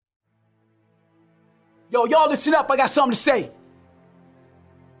Yo, y'all listen up, I got something to say.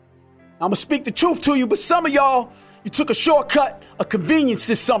 I'ma speak the truth to you, but some of y'all, you took a shortcut, a convenience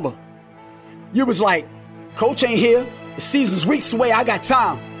this summer. You was like, coach ain't here, the season's weeks away, I got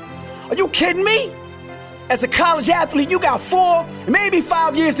time. Are you kidding me? As a college athlete, you got 4, maybe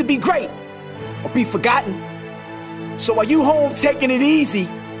 5 years to be great or be forgotten. So while you home taking it easy,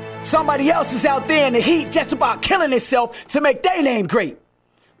 somebody else is out there in the heat just about killing itself to make their name great.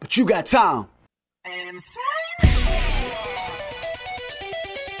 But you got time. Insane.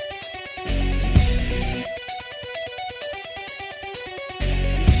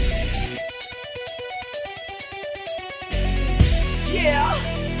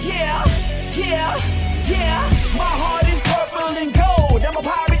 Yeah. My heart is purple and gold. I'm a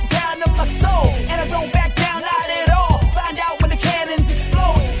pirate down to my soul, and I don't back down, not at all. Find out when the cannons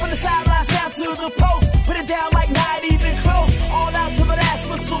explode. From the sidelines down to the post, put it down like not even close. All out to the last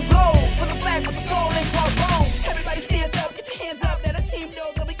whistle blow. From the flag with the soul and crossbones. Everybody stand up, get your hands up. Let a team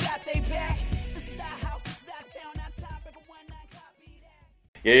know that we got they back. This is our house, this is our town, our time. Breaker 19, copy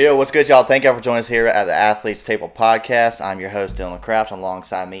that. Yo, what's good, y'all? Thank y'all for joining us here at the Athletes Table Podcast. I'm your host, Dylan Kraft.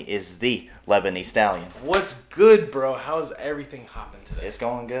 Alongside me is the Lebanese Stallion. What's good, bro? How's everything hopping today? It's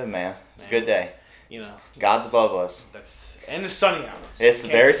going good, man. It's a good day. You know, God's above us. And it's sunny out. So it's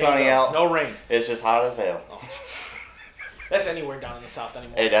very sunny out. No rain. It's just hot as hell. Oh. That's anywhere down in the South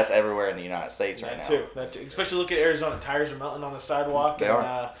anymore. Hey, that's everywhere in the United States right now. That too. Especially look at Arizona. Tires are melting on the sidewalk. They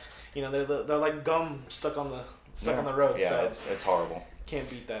are. You know, they're like gum stuck on the road. Yeah, so it's horrible. Can't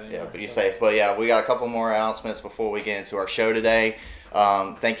beat that anymore. Yeah, but you're safe. But yeah, we got a couple more announcements before we get into our show today.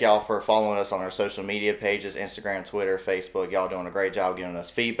 Thank y'all for following us on our social media pages, Instagram, Twitter, Facebook. Y'all doing a great job giving us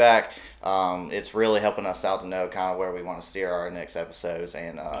feedback. It's really helping us out to know kind of where we want to steer our next episodes.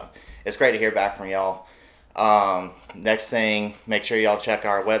 And it's great to hear back from y'all. Next thing, make sure y'all check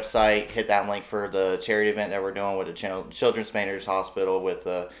our website. Hit that link for the charity event that we're doing with the Children's Maynard's Hospital with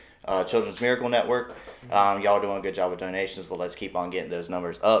the Children's Miracle Network. Y'all doing a good job with donations, but let's keep on getting those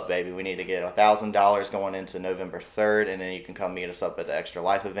numbers up, baby. We need to get $1,000 going into November 3rd, and then you can come meet us up at the Extra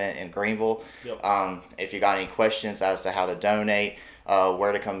Life event in Greenville. Yep. If you got any questions as to how to donate,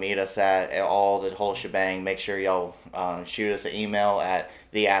 where to come meet us at, the whole shebang, make sure y'all shoot us an email at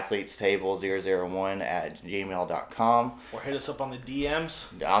theathletestable001@gmail.com. Or hit us up on the DMs.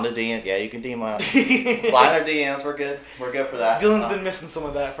 On the DM, yeah, you can DM us. Slide our DMs, we're good. We're good for that. Dylan's been missing some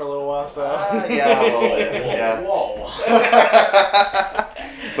of that for a little while, so. Yeah, a little bit. Yeah. Whoa.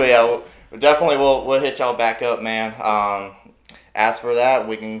 But yeah, we'll hit y'all back up, man. As for that,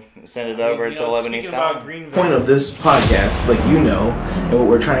 we can send it over to Lebanese Town. The point of this podcast, like you know, and what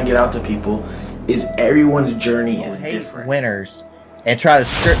we're trying to get out to people, is everyone's journey is different. Winners and try to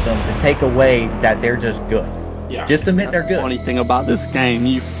script them to take away that they're just good. Yeah. Just admit they're good. The funny thing about this game,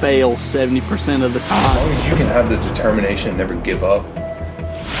 you fail 70% of the time. As long as you can have the determination and never give up,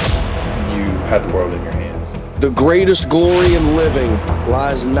 you have the world in your hands. The greatest glory in living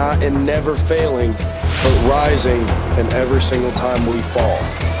lies not in never failing, but rising, and every single time we fall.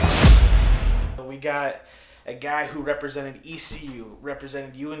 We got a guy who represented ECU,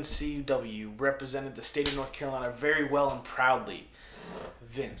 represented UNCW, represented the state of North Carolina very well and proudly.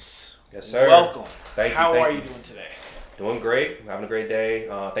 Vince. Yes, sir. Welcome. Thank you. How are you doing today? Doing great. Having a great day.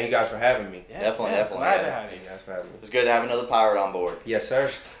 Thank you guys for having me. Yeah, definitely. Glad to have you. Thank you guys for having me. It's good to have another pirate on board. Yes,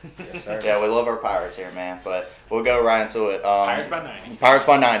 sir. Yes, sir. Yeah, we love our pirates here, man. But we'll go right into it. Pirates by 90. Pirates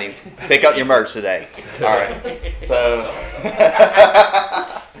by 90. Pick up your merch today. All right. So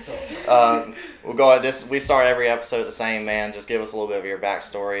we'll go at this. We start every episode the same, man. Just give us a little bit of your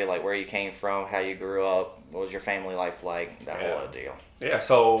backstory, like where you came from, how you grew up, what was your family life like, that whole deal. Yeah,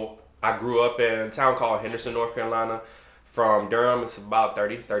 so I grew up in a town called Henderson, North Carolina. From Durham, it's about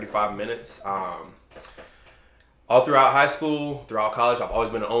 35 minutes. All throughout high school, throughout college, I've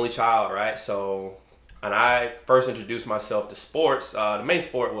always been an only child, right? So, and I first introduced myself to sports. The main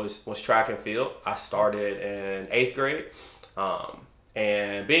sport was track and field. I started in 8th grade.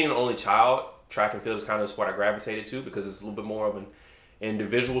 And being an only child, track and field is kind of the sport I gravitated to because it's a little bit more of an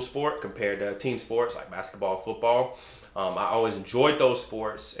individual sport compared to team sports like basketball, football. I always enjoyed those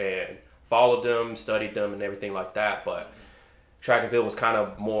sports and followed them, studied them, and everything like that. But track and field was kind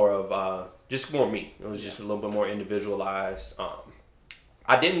of more of just more me. It was just a little bit more individualized.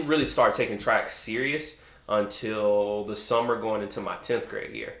 I didn't really start taking track serious until the summer going into my 10th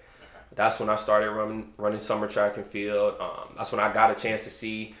grade year. That's when I started running summer track and field. That's when I got a chance to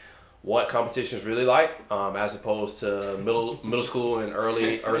see what competition's really like, as opposed to middle school and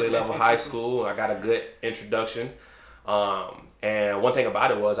early level high school. I got a good introduction. And one thing about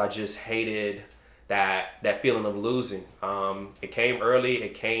it was I just hated that feeling of losing. It came early.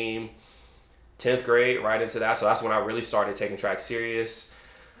 It came 10th grade, right into that. So that's when I really started taking track serious.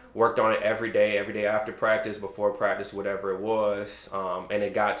 Worked on it every day after practice, before practice, whatever it was. And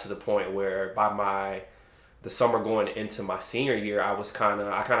it got to the point where by the summer going into my senior year, I kind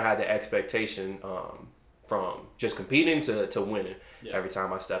of had the expectation from just competing to winning every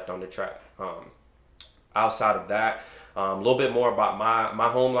time I stepped on the track. Outside of that, a little bit more about my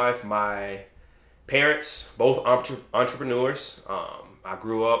home life. My parents, both entrepreneurs. I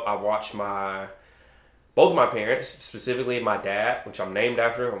grew up, I watched both of my parents, specifically my dad, which I'm named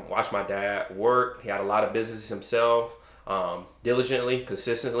after, watched my dad work. He had a lot of businesses himself, diligently,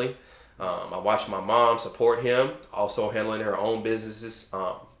 consistently. I watched my mom support him, also handling her own businesses.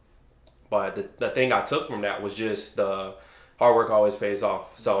 But the thing I took from that was just the hard work always pays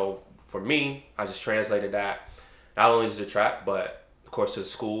off. So for me, I just translated that not only to the track, but of course to the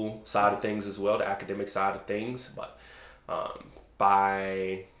school side of things as well, the academic side of things. But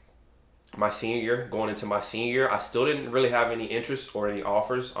by my senior year, going into my senior year, I still didn't really have any interest or any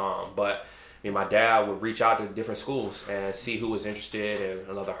offers. But my dad would reach out to different schools and see who was interested in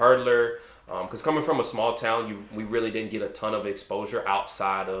another hurdler. Because coming from a small town, we really didn't get a ton of exposure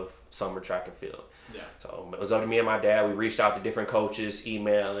outside of summer track and field. Yeah. So it was up to me and my dad. We reached out to different coaches,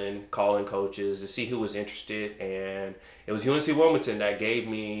 emailing, calling coaches to see who was interested. And it was UNC Wilmington that gave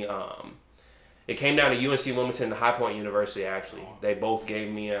me, it came down to UNC Wilmington and High Point University, actually. They both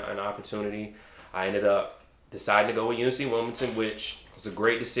gave me an opportunity. I ended up deciding to go with UNC Wilmington, which was a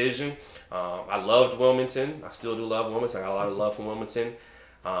great decision. I loved Wilmington. I still do love Wilmington. I got a lot of love for Wilmington.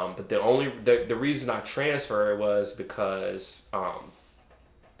 But the reason I transferred was because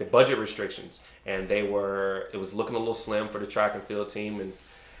the budget restrictions, and it was looking a little slim for the track and field team. And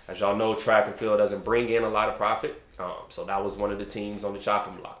as y'all know, track and field doesn't bring in a lot of profit. So that was one of the teams on the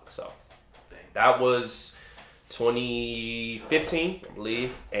chopping block. So that was 2015, I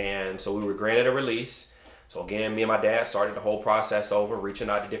believe. And so we were granted a release. So again, me and my dad started the whole process over, reaching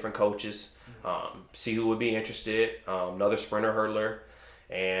out to different coaches, see who would be interested, another sprinter hurdler.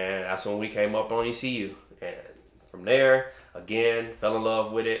 And that's when we came up on ECU. And from there, again, fell in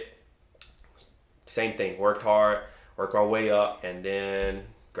love with it. Same thing, worked hard, worked my way up, and then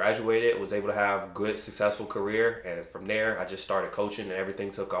graduated, was able to have a good, successful career. And from there, I just started coaching and everything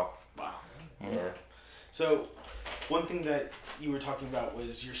took off. Wow. Yeah. So one thing that you were talking about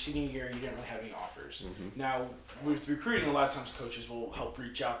was your senior year, you didn't really have any offers. Mm-hmm. Now, with recruiting, a lot of times coaches will help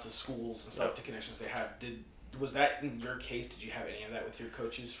reach out to schools and stuff to connections they have. Was that in your case? Did you have any of that with your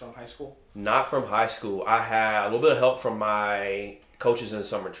coaches from high school? Not from high school. I had a little bit of help from my coaches in the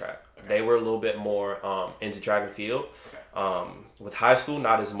summer track. Okay. They were a little bit more into track and field. Okay. With high school,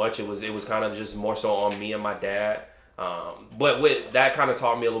 not as much. It was kind of just more so on me and my dad. But with that kind of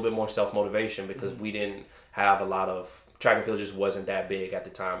taught me a little bit more self-motivation because we didn't have a lot of track and field, just wasn't that big at the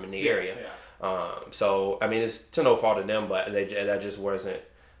time in the area. Yeah. So I mean, it's to no fault of them, but that just wasn't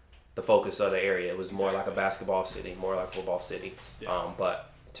the focus of the area. It was more like a basketball city, more like a football city. Yeah.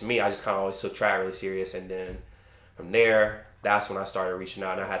 But to me, I just kind of always took track really serious, and then from there, that's when I started reaching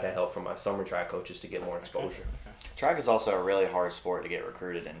out, and I had that help from my summer track coaches to get more exposure. Okay. Track is also a really hard sport to get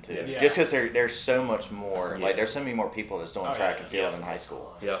recruited into, just because there's so much more. Yeah. Like there's so many more people that's doing track and field in high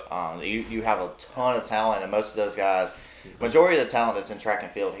school. Yep. You have a ton of talent, and most of those guys, majority of the talent that's in track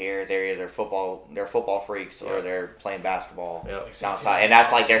and field here, they're either football freaks or they're playing basketball outside, and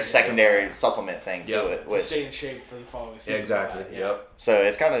that's like their secondary supplement thing to it. To stay in shape for the following season. Exactly. Yep. So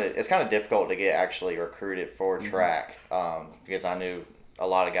it's kind of difficult to get actually recruited for track because I knew a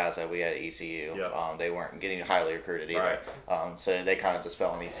lot of guys that we had at ECU, they weren't getting highly recruited either. Right. So they kind of just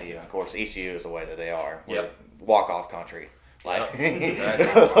fell in ECU. And of course, ECU is the way that they are. We're walk-off country. Like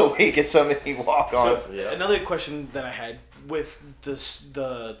we get so many walk-ons. So, another question that I had with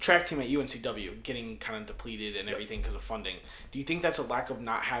the track team at UNCW getting kind of depleted and everything because of funding, do you think that's a lack of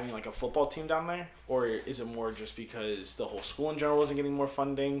not having like a football team down there, or is it more just because the whole school in general wasn't getting more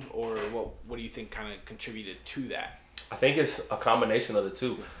funding, or what do you think kind of contributed to that? I think it's a combination of the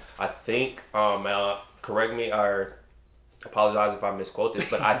two. I think, correct me or apologize if I misquote this,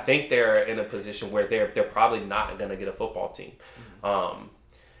 but I think they're in a position where they're probably not going to get a football team.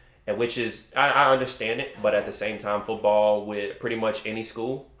 And which is, I understand it, but at the same time, football with pretty much any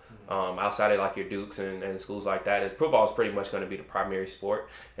school, outside of like your Dukes and schools like that, football is pretty much going to be the primary sport,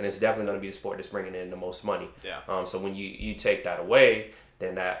 and it's definitely going to be the sport that's bringing in the most money. Yeah. So when you take that away,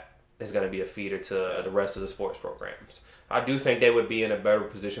 then that is going to be a feeder to the rest of the sports programs. I do think they would be in a better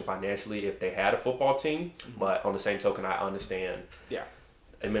position financially if they had a football team, but on the same token, I understand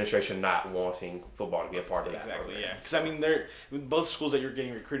administration not wanting football to be a part of that. Exactly, program. yeah. Because, I mean, they're both schools that you're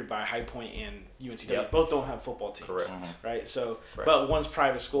getting recruited by, High Point and UNCW, Yep. both don't have football teams. Correct. Right? So, Right. but one's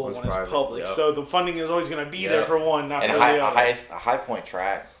private school, One's one is private, public. yep. So the funding is always going to be Yep. there for one, not And for high, the other. high point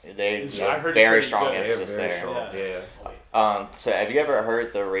track, they I heard it's very pretty strong good. They're emphasis very there. strong. Yeah. Yeah. So have you ever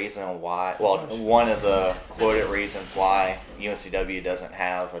heard the reason why? Well, one of the quoted reasons why UNCW doesn't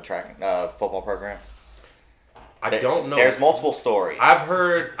have a track football program. I don't know. There's multiple stories. I've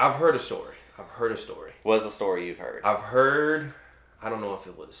heard a story. What's the story you've heard? I've heard, I don't know if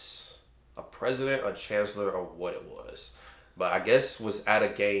it was a president, a chancellor, or what it was, but I guess was at a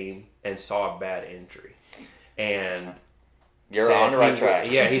game and saw a bad injury, and You're on the right track.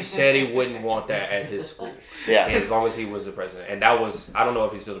 He said he wouldn't want that at his school. Yeah. As long as he was the president, and that was, I don't know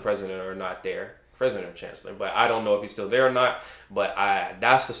if he's still the president or not there, president or chancellor, but I don't know if he's still there or not. But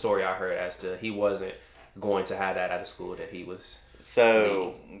that's the story I heard as to he wasn't going to have that at a school that he was.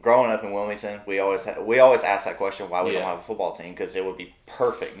 So growing up in Wilmington, we always ask that question: why we don't Yeah. have a football team? Because it would be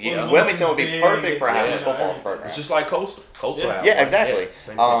perfect. Yeah. Wilmington would be perfect for having a Yeah. football program. It's just like Coastal. Have Yeah, one. exactly. it's the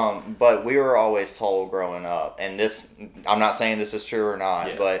same thing. But we were always told growing up, and this, I'm not saying this is true or not,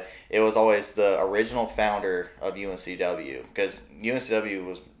 Yeah. but it was always the original founder of UNCW, because UNCW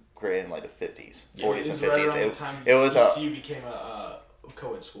was created in like the 50s, 40s and 50s. It was ECU became a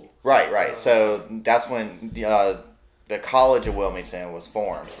co-ed school. Right. So that's when the College of Wilmington was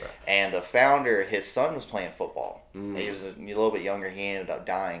formed, and the founder, his son was playing football. He was a little bit younger. He ended up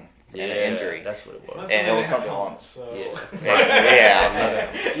dying in an injury. That's what it was. And it was something along. So.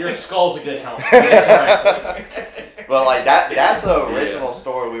 Yeah. Your skull's a good helmet. Well, like that's the original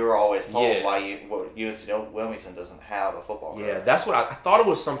story we were always told Yeah. why UNC Wilmington doesn't have a football program. Yeah, that's what I thought it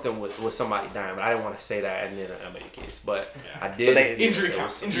was something with somebody dying, but I didn't want to say that and then I made a case. But I did. Injury it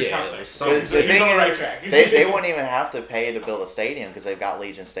counts. was- Injury yeah, counts. it was The something. thing on the right is, track. they wouldn't even have to pay to build a stadium because they've got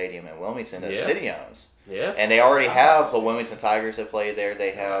Legion Stadium in Wilmington that the Yeah. city owns. Yeah. And they already have the Wilmington Tigers that play there.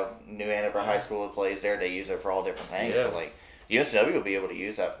 They have New Hanover High School that plays there. They use it for all different things. Yeah. So like UNCW will be able to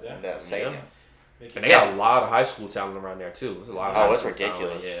use that stadium. And they got a lot of high school talent around there too. There's a lot of high Oh, it's school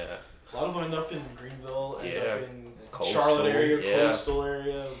ridiculous. talent. Yeah. A lot of them end up in Greenville, end Yeah. up in Coastal, Charlotte area, yeah. coastal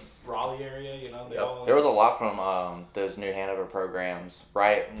area, Raleigh area. You know, they all. There was a lot from those New Hanover programs,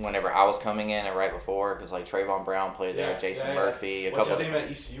 right? Whenever I was coming in and right before, because like Trayvon Brown played there, Jason Murphy, What's his name at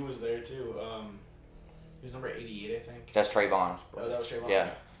ECU was there too. He was number 88, I think. That's Trayvon. Oh, that was Trayvon. Yeah.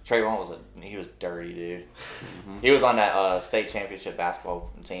 Trayvon he was dirty, dude. He was on that state championship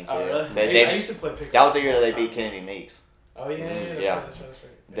basketball team too. Oh, really? I used to play pickup. That was the year that they beat Kennedy Meeks. Oh yeah, that's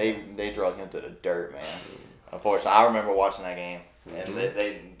right. They drug him to the dirt, man. Unfortunately, I remember watching that game, and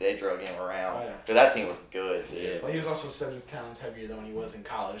they drug him around. Oh, yeah. But that team was good too. Yeah. Well, he was also 70 pounds heavier than when he was in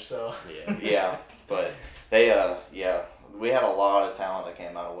college, so. Yeah. But they we had a lot of talent that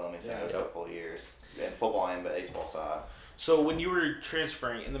came out of Wilmington those couple of years, in football and baseball side. So when you were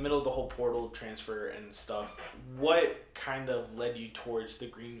transferring, in the middle of the whole portal transfer and stuff, what kind of led you towards the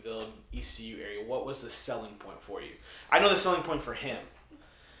Greenville ECU area? What was the selling point for you? I know the selling point for him,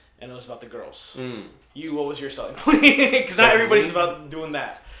 and it was about the girls. What was your selling point? Because not everybody's about doing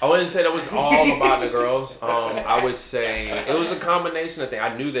that. I wouldn't say that was all about the girls. I would say it was a combination of things.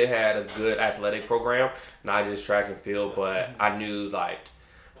 I knew they had a good athletic program, not just track and field, but I knew like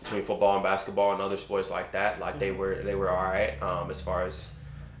between football and basketball and other sports like that, like they were all right as far as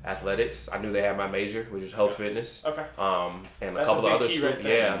athletics. I knew they had my major, which was health fitness. Okay. And That's a couple a of big other key schools, right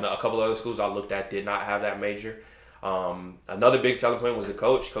there. a couple of other schools I looked at did not have that major. Another big selling point was the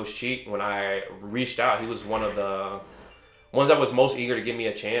coach, Coach Cheek. When I reached out, he was one of the ones that was most eager to give me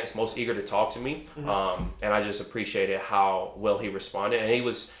a chance, most eager to talk to me. And I just appreciated how well he responded. And he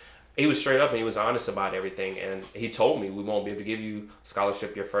was straight up and he was honest about everything. And he told me, we won't be able to give you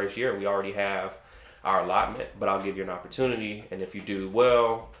scholarship your first year. We already have our allotment, but I'll give you an opportunity. And if you do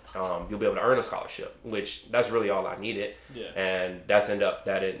well, you'll be able to earn a scholarship, which that's really all I needed. Yeah. And that's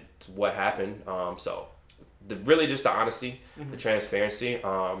what happened. So really just the honesty, the transparency.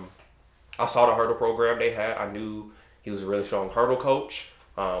 I saw the hurdle program they had. I knew he was a really strong hurdle coach,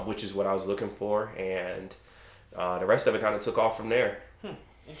 which is what I was looking for. And the rest of it kind of took off from there.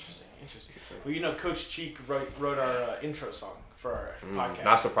 Interesting. Well, you know, Coach Cheek wrote our intro song for our podcast.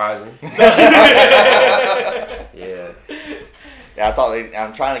 Not surprising. Yeah. Yeah,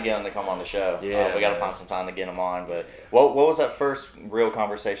 I'm trying to get him to come on the show. Yeah, we got to find some time to get him on. But what was that first real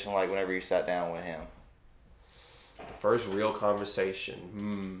conversation like whenever you sat down with him? The first real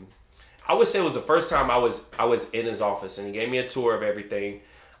conversation. I would say it was the first time I was in his office and he gave me a tour of everything.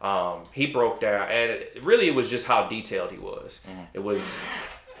 He broke down, and it was just how detailed he was. It was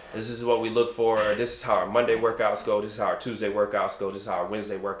This is what we look for. This is how our Monday workouts go. This is how our Tuesday workouts go. This is how our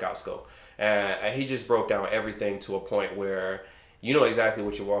Wednesday workouts go. And he just broke down everything to a point where you know exactly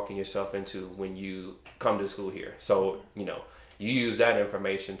what you're walking yourself into when you come to school here. So, you know, you use that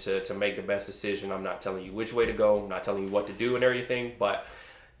information to make the best decision. I'm not telling you which way to go. I'm not telling you what to do and everything. But,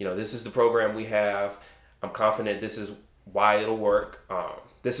 you know, this is the program we have. I'm confident this is why it'll work.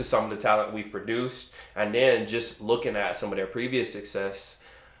 This is some of the talent we've produced. And then just looking at some of their previous success,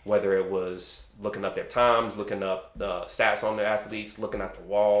 whether it was looking up their times, looking up the stats on the athletes, looking at the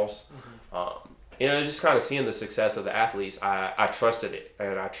walls, you know, just kind of seeing the success of the athletes, I trusted it.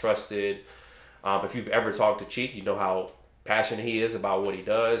 And I trusted, if you've ever talked to Cheek, you know how passionate he is about what he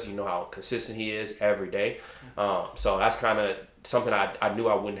does. You know how consistent he is every day. So that's kind of something I knew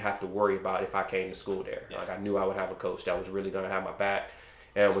I wouldn't have to worry about if I came to school there. Like I knew I would have a coach that was really going to have my back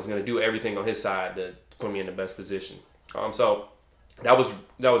and was going to do everything on his side to put me in the best position. So that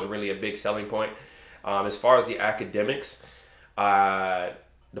was really a big selling point. As far as the academics,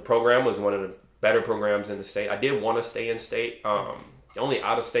 the program was one of the better programs in the state. I did want to stay in state. The only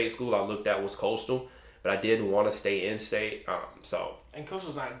out-of-state school I looked at was Coastal, but I did want to stay in state. And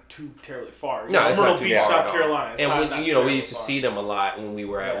Coastal's not too terribly far. No, it's not too Beach, far. South Carolina. It's and not you know, we used to far. see them a lot when we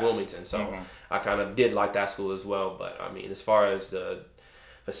were at Wilmington, so I kind of did like that school as well. But I mean, as far as the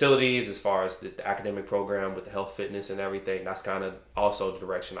facilities, as far as the academic program with the health, fitness, and everything, that's kind of also the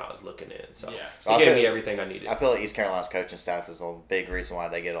direction I was looking in. So it gave me everything I needed. I feel like East Carolina's coaching staff is a big reason why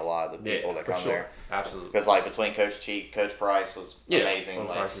they get a lot of the people that come there. Absolutely. Because like between Coach Cheek, Coach Price was amazing. Coach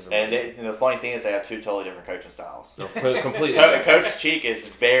like, Price is amazing. And the funny thing is they have two totally different coaching styles. No, completely. Coach Cheek is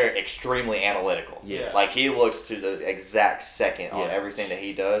very extremely analytical. Yeah. Like he looks to the exact second on everything that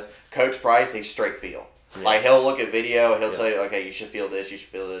he does. Coach Price, he's straight feel. Yeah. Like he'll look at video, he'll tell you, okay, you should feel this, you should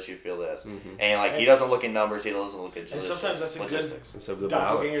feel this, you should feel this, and like he doesn't look at numbers, he doesn't look at and sometimes that's logistics. It's a good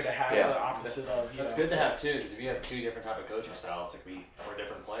doppelganger balance. to have the opposite of. That's good to have too, because if you have two different type of coaching styles, it could be for a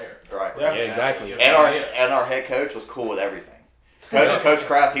different player. Right. Yeah, exactly. And our head coach was cool with everything. Coach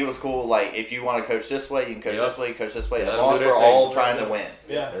Kraft, he was cool. Like if you want to coach this way, you can coach this way, you coach this way. As long as we're all trying to win.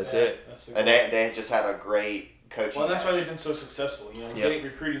 Yeah, that's it. And they just had a great coaching. Well, that's why they've been so successful. You know, getting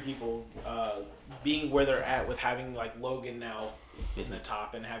recruiting people, being where they're at with having like Logan now in the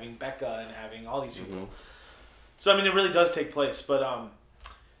top, and having Becca, and having all these people. So I mean, it really does take place. But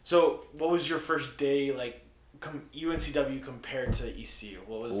so what was your first day like? UNCW compared to ECU?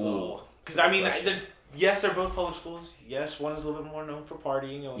 What was the? Because I mean, yes, they're both public schools. Yes, one is a little bit more known for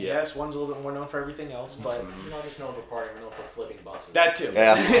partying, and yes, one's a little bit more known for everything else. But We're not just known for partying; we're known for flipping buses. that too.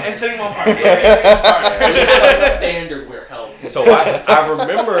 Yeah. And setting them on fire. Sorry. Standard we're held. So I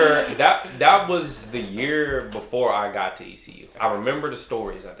remember that was the year before I got to ECU. I remember the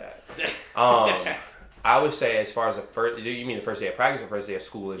stories of that. I would say as far as the first, you mean the first day of practice or first day of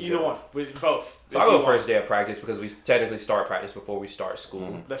school? Either one, with both. So I go first day of practice because we technically start practice before we start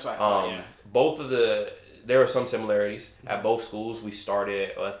school. That's what I thought. Both of there are some similarities at both schools. We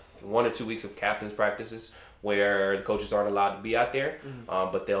started with 1 or 2 weeks of captain's practices where the coaches aren't allowed to be out there,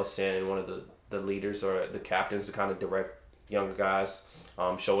 but they'll send one of the leaders or the captains to kind of direct younger guys,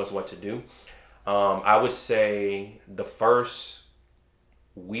 show us what to do. I would say the first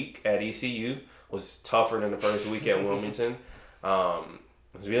week at ECU was tougher than the first week at Wilmington.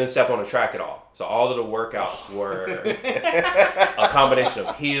 Because we didn't step on the track at all. So all of the workouts were a combination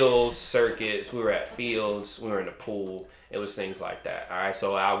of hills, circuits. We were at fields. We were in the pool. It was things like that. All right.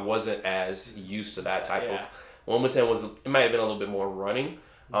 So I wasn't as used to that type of. Wilmington it might have been a little bit more running.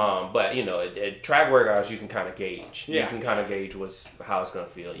 But you know, at track workouts you can kind of gauge. You can kind of gauge how it's gonna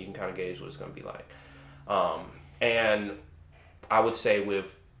feel. You can kind of gauge what it's gonna be like. And I would say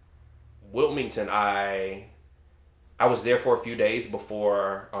with Wilmington, I was there for a few days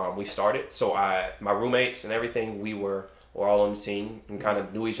before we started. So my roommates and everything, we were all on the team and kind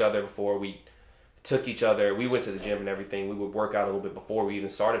of knew each other before we took each other. We went to the gym and everything. We would work out a little bit before we even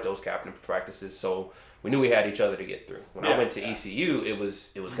started those captain practices. So we knew we had each other to get through. When I went to ECU, it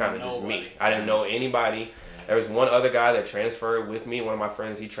was kind of just me. I didn't know anybody. There was one other guy that transferred with me. One of my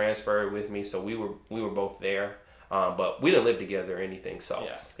friends, he transferred with me. So we were both there. But we didn't live together or anything, so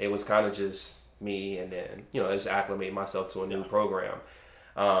it was kind of just me, and then I just acclimate myself to a new program.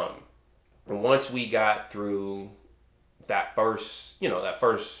 And once we got through that first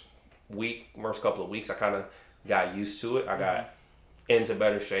week, first couple of weeks, I kind of got used to it. I got into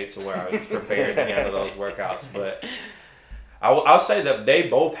better shape to where I was prepared to handle those workouts. But I'll say that they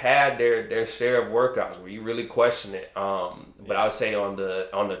both had their share of workouts where you really question it. But I would say on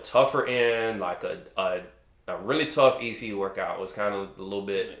the tougher end, like a really tough ECU workout was kind of a little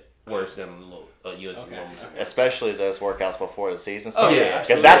bit worse than UNC Wilmington. Especially those workouts before the season Oh starts. yeah,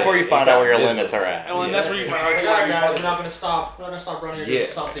 Because that's where you find out where your limits are at. And that's where you find out. Like, all right, guys, we're not gonna stop. We're not gonna stop running or doing Yeah.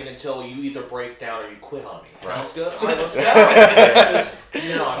 something until you either break down or you quit on me. Sounds Right. good. All right, let's go. Because,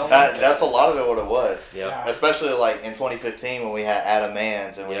 you know, I don't. That's a lot of it. What it was. Yeah. Especially like in 2015 when we had Adam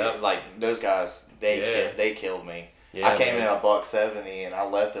Mans and we Yep. like those guys. They killed me. I came in at $170 and I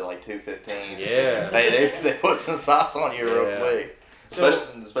left at like 215. Yeah. They put some sauce on you real Yeah. quick.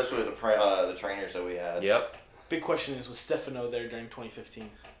 Especially with the trainers that we had. Yep. Big question is, was Stefano there during 2015?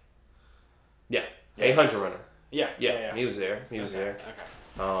 Yeah. 800 runner. Yeah. He was there. He was there.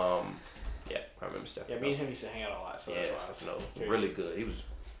 Okay. Yeah, I remember Stefano. Yeah, me and him used to hang out a lot. So that's why I was Stefano, curious. really good. He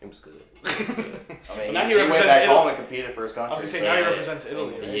was good. I mean, Now he he went represents back Italy. home and competed for his country. I was gonna say so- now he represents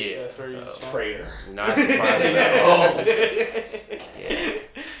Italy, right? Yeah. That's where he's from. Traitor. Not surprising at all. Yeah.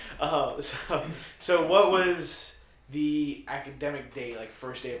 So what was the academic day, like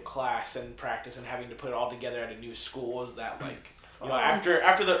first day of class and practice and having to put it all together at a new school? Was that like, you know,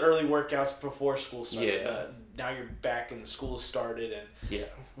 after the early workouts before school started, Yeah. now you're back and school started and Yeah.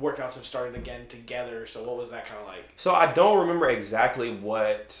 workouts have started again together. So what was that kind of like? So I don't remember exactly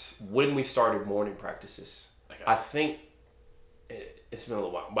when we started morning practices. Okay. I think it's been a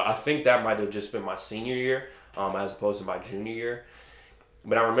little while, but I think that might have just been my senior year, as opposed to my junior year.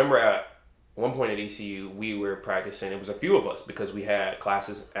 But I remember at one point at ECU, we were practicing. It was a few of us because we had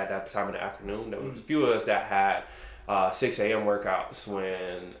classes at that time in the afternoon. There was a few of us that had 6 a.m. workouts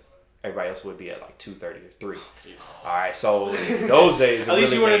when everybody else would be at like 2:30 or 3. All right, so those days. At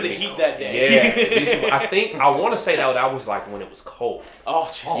least really you weren't in made the me- heat that day. Yeah, at least I want to say that was like when it was cold. Oh,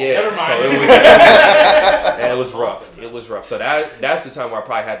 jeez. Yeah, Never mind. so it was. Yeah, it was rough. It was rough. So that's the time where I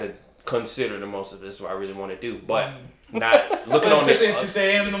probably had to consider the most of this. What I really want to do, but not looking on Especially this. at 6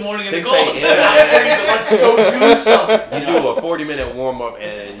 a.m. in the morning in the 6 cold. a.m. Let's go do something. You do a 40-minute warm up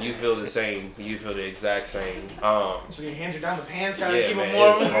and you feel the same. You feel the exact same. So your hands are down the pants trying to keep man, them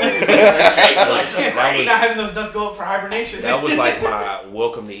warm. it's Not having those nuts go up for hibernation. That was like my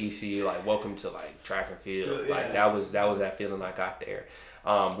welcome to ECU, like welcome to like track and field. Yeah. Like that was that feeling I got there.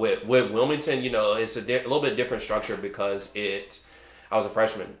 With Wilmington, you know, it's a little bit different structure because I was a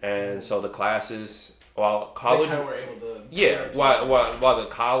freshman, and so the classes, while college, They kind of were able to. yeah, while the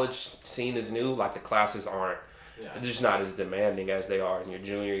college scene is new, like the classes aren't, just not as demanding as they are in your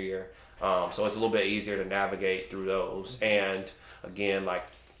junior year. So it's a little bit easier to navigate through those. And again, like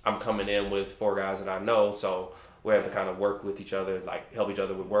I'm coming in with 4 guys that I know, so we have to kind of work with each other, like help each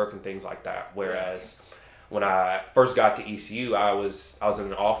other with work and things like that. Whereas when I first got to ECU, I was in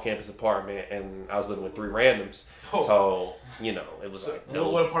an off-campus apartment and I was living with 3 randoms. Oh. So you know, it was like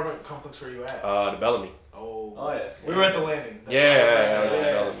What apartment complex were you at? the Bellamy. Oh yeah. We were at the landing. That's Yeah, I was right.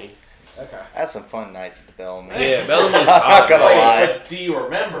 at Bellamy. Okay. That's some fun nights at the Bellamy. Yeah, Bellamy's I'm not gonna great. lie. But do you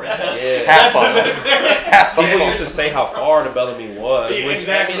remember that? Yeah. Have fun. People used to say how far the Bellamy was, Yeah, which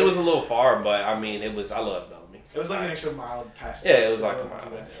exactly. I mean it was a little far, but I mean I love Bellamy. It was like an extra mile past. Yeah, us, it was so like a wasn't mile.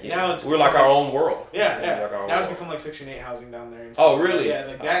 too bad. Yeah. Now it's We're like our own world. Yeah, It's yeah. like our own Now it's world. become like Section 8 housing down there. And Oh, stuff. really? Yeah,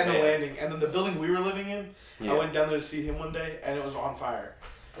 like that and the man. landing, and then the building we were living in. Yeah. I went down there to see him one day, and it was on fire.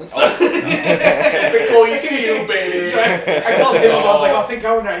 Typical ECU, baby. So I called him and I was like, "Oh, thank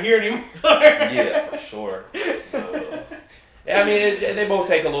God we're not here anymore." Yeah, for sure. Yeah, I mean, they both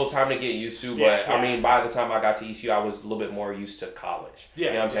take a little time to get used to, but Yeah. I mean, by the time I got to ECU, I was a little bit more used to college. Yeah,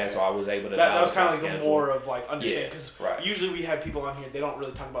 You know what I'm saying? yeah. So I was able to. That was kind of balance like my the schedule. more of like understanding, because right. usually we have people on here, they don't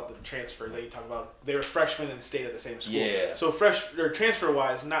really talk about the transfer. They talk about they were freshmen and stayed at the same school. Yeah. So transfer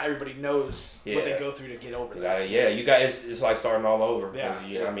wise, not everybody knows what they go through to get over there. You guys, it's like starting all over.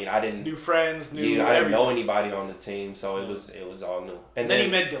 Yeah. I mean, I didn't. New friends, new. I didn't know everything. anybody on the team, so it was all new. And then he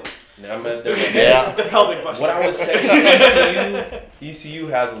met Dylan. I met Dylan. Yeah. The pelvic buster. What I would say, ECU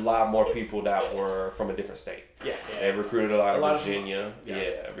has a lot more people that were from a different state. Yeah. They recruited a lot A lot of of Virginia.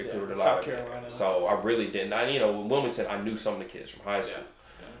 them, Recruited a lot South of Carolina. So I really didn't. With Wilmington, I knew some of the kids from high school.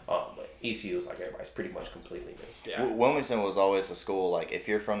 But ECU is like everybody's pretty much completely new. Yeah. Wilmington was always a school, like, if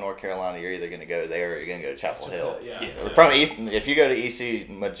you're from North Carolina, you're either going to go there or you're going to go to Chapel Hill. Yeah. From East, if you go to ECU,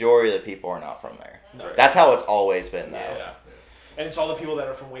 majority of the people are not from there. No. That's how it's always been, though. Yeah. And it's all the people that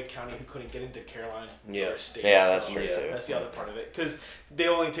are from Wake County who couldn't get into Carolina or State. Yeah, that's so true, too. That's the other part of it. Because they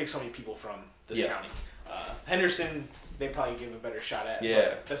only take so many people from this county. Henderson, they probably give a better shot at. Yeah.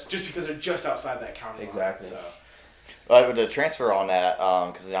 But that's just because they're just outside that county. Exactly. Line, so. To transfer on that,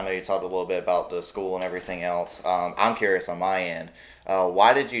 because I know you talked a little bit about the school and everything else, I'm curious on my end.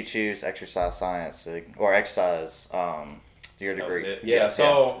 Why did you choose exercise science or exercise your degree?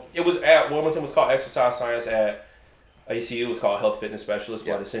 So it was at Wilmington was called exercise science. At ECU was called health fitness specialist,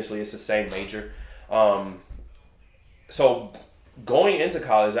 but essentially it's the same major. So going into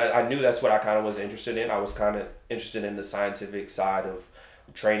college, I knew that's what I kind of was interested in. I was kind of interested in the scientific side of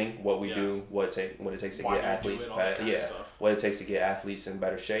training, what we do, what it takes to get athletes what it takes to get athletes in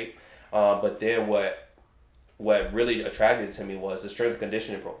better shape. But then what really attracted to me was the strength and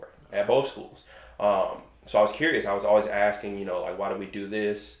conditioning program at both schools. So I was curious. I was always asking, like, why do we do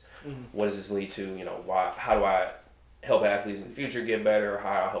this? Mm-hmm. What does this lead to? How do I help athletes in the future get better?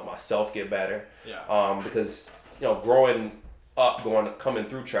 How do I help myself get better? Yeah. Because growing up, coming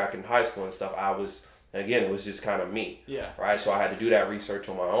through track in high school and stuff, it was just kind of me. Yeah. Right. So I had to do that research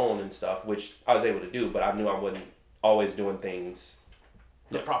on my own and stuff, which I was able to do, but I knew I wasn't always doing things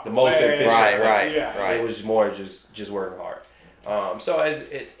the most efficient. Right. It was more just working hard. So as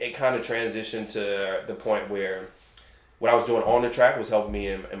it kind of transitioned to the point where what I was doing on the track was helping me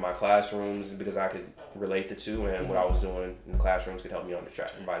in my classrooms because I could relate the two, and what I was doing in the classrooms could help me on the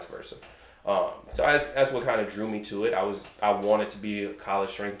track and vice versa. So that's what kind of drew me to it. I wanted to be a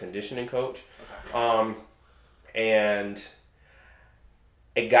college strength conditioning coach. And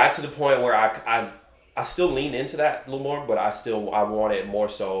it got to the point where I still leaned into that a little more, but I wanted more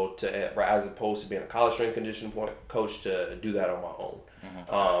so to, as opposed to being a college strength conditioning coach, to do that on my own.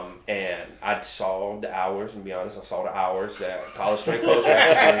 And I saw the hours, and to be honest, that college strength coach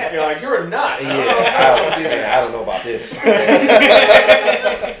has to do. You're like, you're a nut. Yeah, I don't know about this.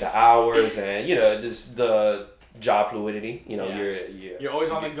 The hours and, just the job fluidity. You're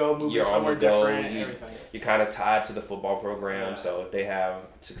always on the go, moving somewhere different and everything. You're kind of tied to the football program, so if they have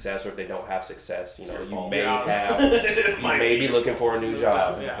success or if they don't have success, you may be looking for a new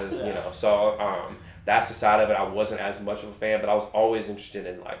job because so that's the side of it. I wasn't as much of a fan, but I was always interested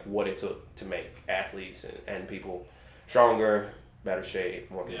in like what it took to make athletes and people stronger, better shape,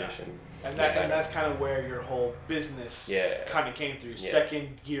 more conditioned. And that's kind of where your whole business kind of came through.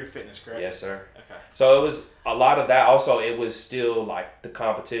 Second Gear Fitness, correct? Yes, sir. Okay. So it was a lot of that. Also, it was still like the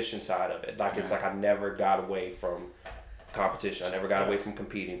competition side of it. Like it's like I never got away from competition. I never got away from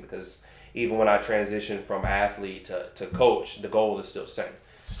competing because even when I transitioned from athlete to coach, the goal is still the same.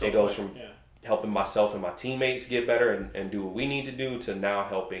 It goes from helping myself and my teammates get better and do what we need to do to now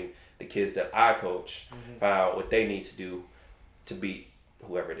helping the kids that I coach find out what they need to do to beat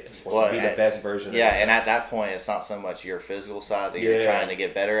whoever it is. To be the best version of themselves. And at that point, it's not so much your physical side that you're trying to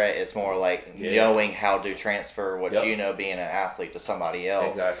get better at. It's more like knowing how to transfer what you know being an athlete to somebody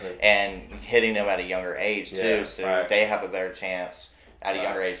else. Exactly. And hitting them at a younger age, too, so they have a better chance at a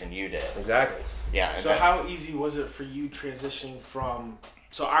younger age than you did. Exactly. Yeah. So how easy was it for you transitioning from...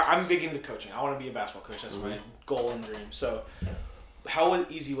 So I'm big into coaching. I want to be a basketball coach. That's my goal and dream. So how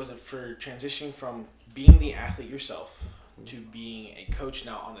easy was it for transitioning from being the athlete yourself to being a coach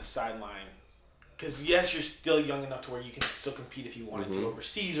now on the sideline? Because yes, you're still young enough to where you can still compete if you wanted to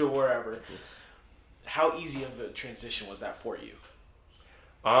overseas or wherever. How easy of a transition was that for you?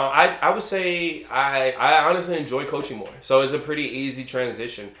 I would say I honestly enjoy coaching more. So it's a pretty easy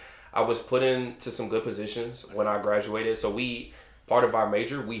transition. I was put into some good positions when I graduated. So part of our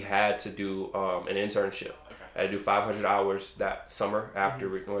major, we had to do an internship. I had to do 500 hours that summer after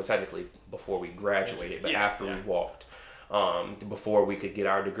technically before we graduated, but after we walked. Before we could get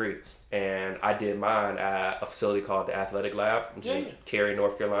our degree. And I did mine at a facility called the Athletic Lab, which is in Cary,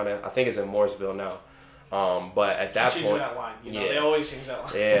 North Carolina. I think it's in Mooresville now. But at that point... that line. They always change that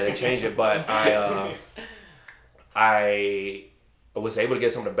line. Yeah, they change it. But I was able to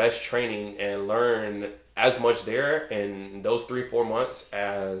get some of the best training and learn as much there in those 3-4 months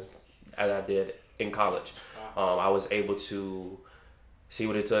as I did in college. I was able to see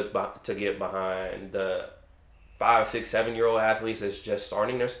what it took to get behind the 5, 6, 7-year-old athletes that's just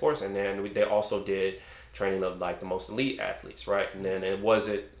starting their sports, and then they also did training of like the most elite athletes, right? And then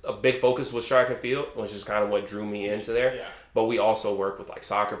a big focus was track and field, which is kind of what drew me into there. Yeah. But we also worked with like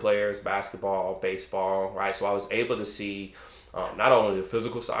soccer players, basketball, baseball, right? So I was able to see not only the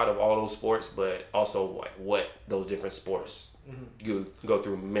physical side of all those sports, but also like what those different sports go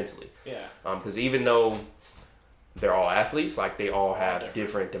through mentally. Yeah. Because even though they're all athletes, like they all have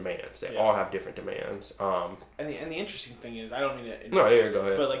different demands. They all have different demands. And the interesting thing is, I don't mean to... No, here, go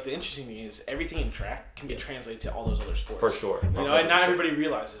ahead. But like the interesting thing is, everything in track can be translated to all those other sports. For sure. And not everybody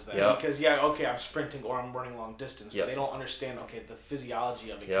realizes that. Because I'm sprinting or I'm running long distance, but they don't understand, the physiology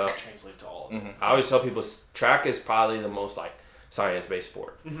of it can translate to all of them. I always tell people, track is probably the most like science-based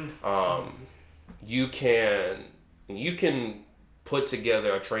sport. You can put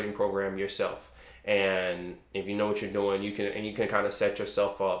together a training program yourself. And if you know what you're doing, you can kind of set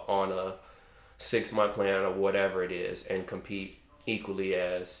yourself up on a 6-month plan or whatever it is and compete equally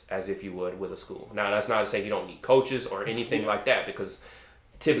as if you would with a school. Now, that's not to say you don't need coaches or anything like that, because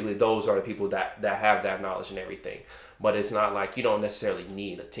typically those are the people that have that knowledge and everything. but it's not like you don't necessarily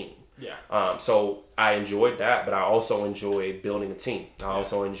need a team. Yeah. So I enjoyed that, but I also enjoyed building a team. I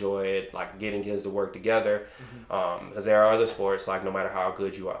also enjoyed like getting kids to work together. Because there are other sports, like no matter how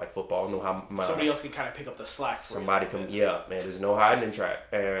good you are at football, somebody else can kind of pick up the slack for somebody can, man, there's no hiding in track.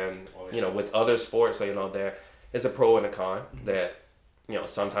 And, with other sports, there is a pro and a con that,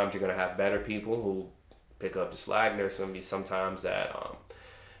 sometimes you're going to have better people who pick up the slack. There's going to be sometimes that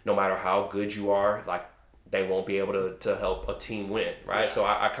no matter how good you are, like, they won't be able to help a team win, right? Yeah. So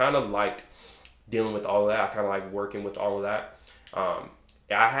I kind of liked dealing with all of that. I kind of like working with all of that. I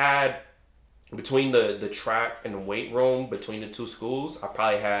had, between the track and the weight room, between the two schools, I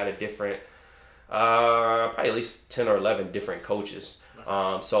probably had a different, probably at least 10 or 11 different coaches.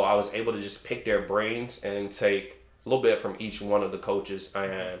 So I was able to just pick their brains and take a little bit from each one of the coaches,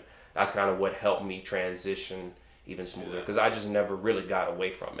 and that's kind of what helped me transition even smoother, because I just never really got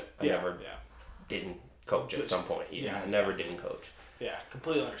away from it. I never didn't coach at some point. I never didn't coach. Yeah,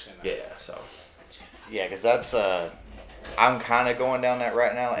 completely understand that. Yeah, so. Yeah, because that's I'm kind of going down that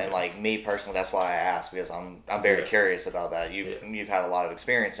right now, and like me personally, that's why I asked, because I'm very curious about that. You've had a lot of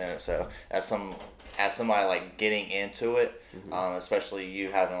experience in it, so as somebody like getting into it, especially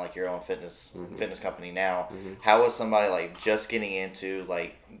you having like your own fitness company now, how was somebody like just getting into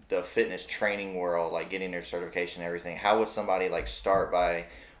like the fitness training world, like getting their certification and everything? How would somebody like start by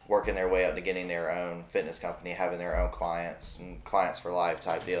working their way up to getting their own fitness company, having their own clients and clients for life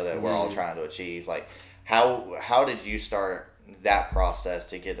type deal that we're all trying to achieve? Like, how did you start that process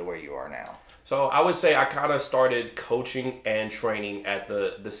to get to where you are now? So I would say I kind of started coaching and training at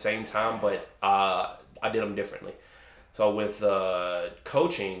the same time, but I did them differently. So with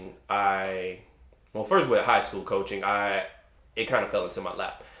coaching, first with high school coaching, it kind of fell into my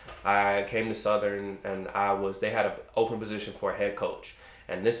lap. I came to Southern, and they had an open position for a head coach.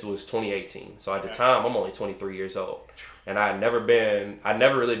 And this was 2018. So at the time, I'm only 23 years old. And I'd never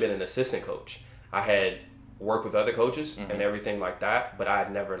really been an assistant coach. I had worked with other coaches and everything like that, but I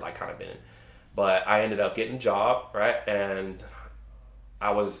had never like kind of been. But I ended up getting a job, right? And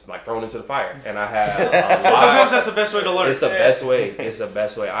I was like thrown into the fire. And I had sometimes that's the best way to learn. It's the best way. It's the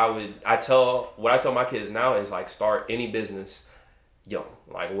best way. What I tell my kids now is like start any business young.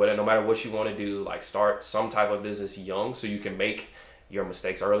 Like no matter what you want to do, like start some type of business young so you can make your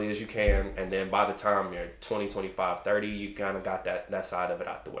mistakes early as you can, and then by the time you're 20, 25, 30, you kind of got that side of it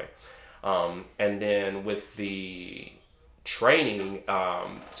out the way. And then with the training,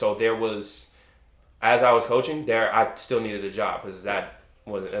 so there was, as I was coaching there, I still needed a job because that's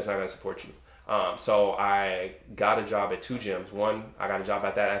not going to support you. So I got a job at two gyms. One, I got a job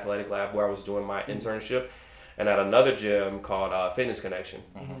at that athletic lab where I was doing my internship, and at another gym called Fitness Connection.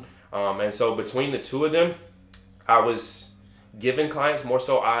 And so between the two of them, I was giving clients more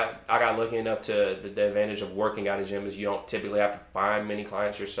so. I got lucky enough to the advantage of working at a gym is you don't typically have to find many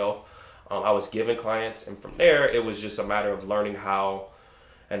clients yourself. I was giving clients, and from there it was just a matter of learning how,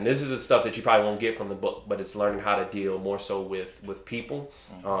 and this is the stuff that you probably won't get from the book, but it's learning how to deal more so with people,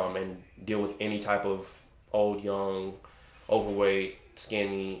 and deal with any type of old, young, overweight,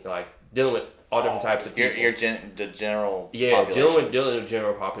 skinny, like dealing with all different types of people. The general population. dealing with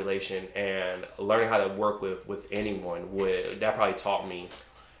general population, and learning how to work with anyone that probably taught me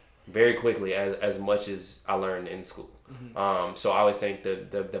very quickly as much as I learned in school. So I would think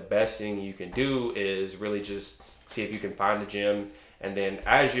that the best thing you can do is really just see if you can find a gym, and then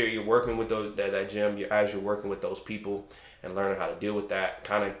as you're working with that gym, as you're working with those people and learning how to deal with that,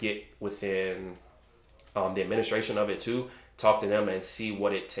 kind of get within the administration of it too. Talk to them and see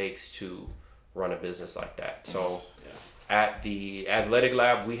what it takes to run a business like that. So at the athletic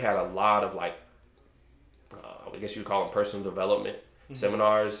lab, we had a lot of like, I guess you would call them personal development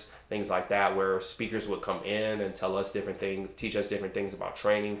seminars, things like that, where speakers would come in and tell us different things, teach us different things about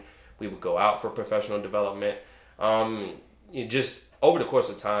training. We would go out for professional development. Just over the course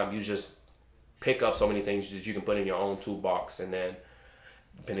of time, you just pick up so many things that you can put in your own toolbox, and then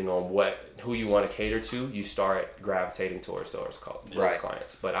depending on who you want to cater to, you start gravitating towards those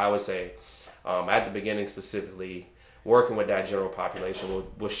clients. But I would say at the beginning specifically, working with that general population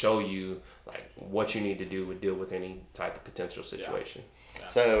will show you like what you need to do to deal with any type of potential situation. Yeah.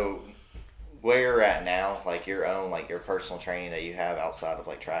 So where you're at now, like your own, like your personal training that you have outside of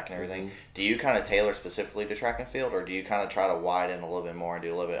like track and everything, do you kind of tailor specifically to track and field, or do you kind of try to widen a little bit more and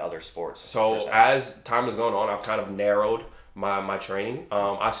do a little bit of other sports? So as time has gone on, I've kind of narrowed my training.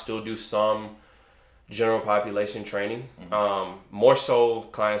 I still do some general population training, more so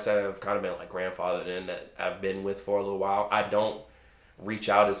clients that have kind of been like grandfathered in, that I've been with for a little while. I don't reach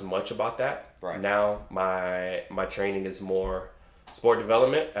out as much about that. Right now, my training is more sport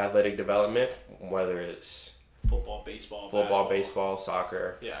development, athletic development, whether it's Football, baseball,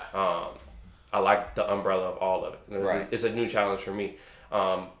 soccer. Yeah. I like the umbrella of all of it. It's a new challenge for me.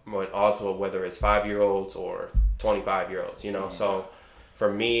 But also whether it's 5-year-olds or 25-year-olds, you know. So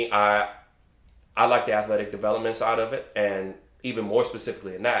for me, I like the athletic development side of it, and even more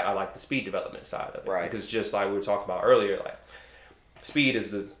specifically in that, I like the speed development side of it. Right. Because just like we were talking about earlier, like speed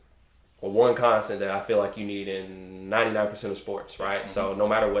is the one constant that I feel like you need in 99% of sports, right? So no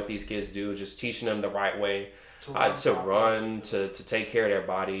matter what these kids do, just teaching them the right way to run, to take care of their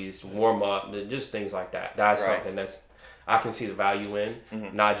bodies, warm up, just things like that. That's something that's I can see the value in,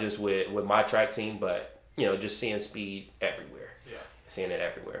 not just with my track team, but you know, just seeing speed everywhere. Yeah, seeing it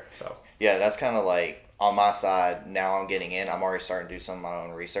everywhere. So yeah, that's kind of like on my side. Now I'm getting in. I'm already starting to do some of my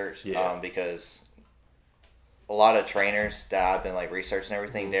own research. Because a lot of trainers that I've been like researching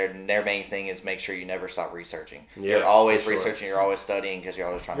everything, their main thing is make sure you never stop researching. Yeah, you're always researching. You're always studying because you're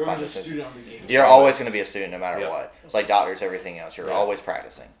always trying to find a student on the game. You're always going to be a student no matter what. It's like doctors, everything else. You're always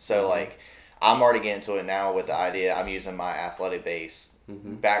practicing. So like, I'm already getting to it now with the idea. I'm using my athletic base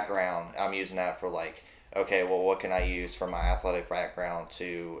background. I'm using that for like, okay, well, what can I use for my athletic background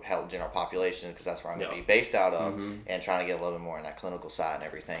to help general population? Because that's where I'm going to be based out of, and trying to get a little bit more in that clinical side and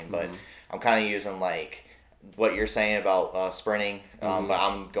everything. But I'm kind of using like what you're saying about sprinting, but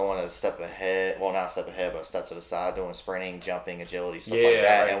I'm going a step ahead. Well, not a step ahead, but a step to the side, doing sprinting, jumping, agility, stuff like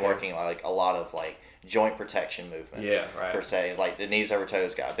that, and working like a lot of like joint protection movements, per se, like the knees over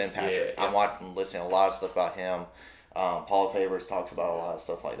toes guy, Ben Patrick. I'm listening to a lot of stuff about him. Paul Favors talks about a lot of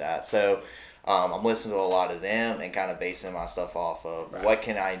stuff like that. So I'm listening to a lot of them and kind of basing my stuff off of what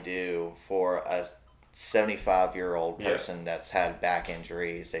can I do for a 75-year-old person that's had back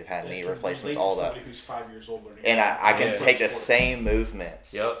injuries, they've had knee replacements, all that. Somebody who's 5 years old learning. And I can take the same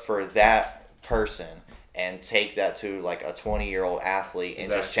movements for that person and take that to like a 20-year-old athlete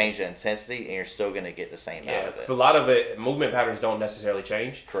and just change the intensity, and you're still going to get the same out of it. So a lot of it, movement patterns don't necessarily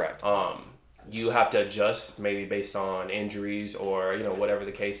change. Correct. You have to adjust maybe based on injuries or, you know, whatever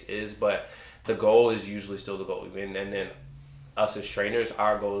the case is, but the goal is usually still the goal. And then us as trainers,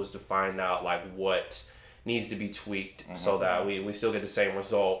 our goal is to find out like what needs to be tweaked so that we still get the same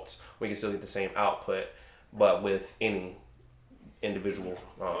results, we can still get the same output, but with any individual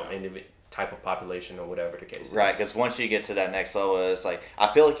type of population or whatever the case is. Right, because once you get to that next level, it's like, I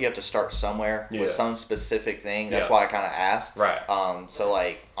feel like you have to start somewhere with some specific thing. That's why I kind of asked. Right. So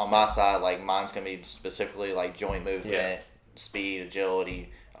like on my side, like mine's going to be specifically like joint movement, speed,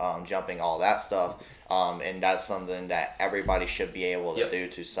 agility, jumping, all that stuff. And that's something that everybody should be able to do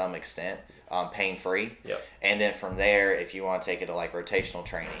to some extent, pain-free. And then from there, if you want to take it to like rotational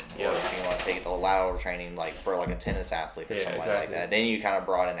training, or if you want to take it to lateral training, like for like a tennis athlete or something like that, then you kind of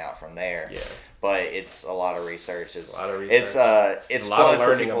broaden out from there. But it's a lot of research. It's a lot of research. It's a lot fun of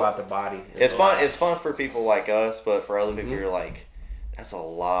learning for people, about the body. It's fun. It's fun for people like us, but for other people, you're like, that's a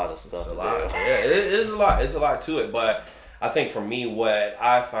lot of stuff to do. Yeah, it is a lot. It's a lot to it. But I think for me, what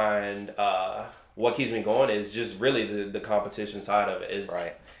I find, what keeps me going is just really the competition side of it.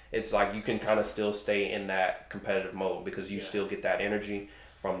 It's like you can kind of still stay in that competitive mode because you still get that energy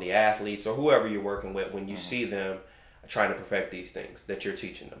from the athletes or whoever you're working with when you see them trying to perfect these things that you're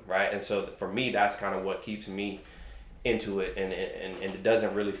teaching them, right? And so for me, that's kind of what keeps me into it, and it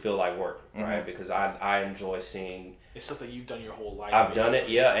doesn't really feel like work, right? Because I enjoy seeing. It's stuff that you've done your whole life. I've done it,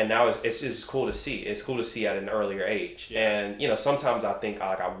 and now it's just cool to see. It's cool to see at an earlier age, and you know, sometimes I think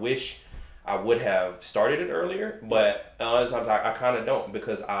like I wish I would have started it earlier, but other times I kind of don't,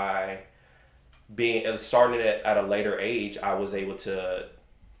 because starting it at a later age, I was able to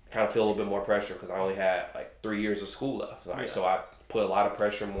kind of feel a little bit more pressure because I only had like 3 years of school left, right? So I put a lot of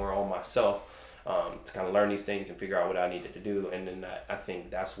pressure more on myself to kind of learn these things and figure out what I needed to do, and then I think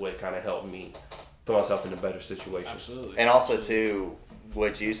that's what kind of helped me put myself in a better situation. Absolutely. And also too,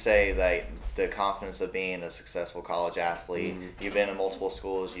 would you say that the confidence of being a successful college athlete, you've been in multiple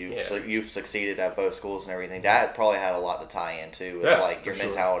schools, you've succeeded at both schools and everything, that probably had a lot to tie into with like your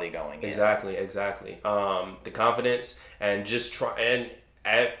mentality going in. Exactly. The confidence and just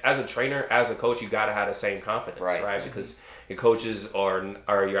as a trainer, as a coach, you got to have the same confidence, right? Because your coaches or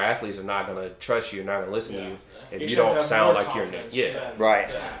your athletes are not going to trust you, not going to listen to you if you don't sound like you're right.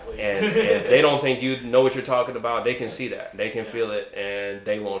 And if they don't think you know what you're talking about, they can see that, they can feel it, and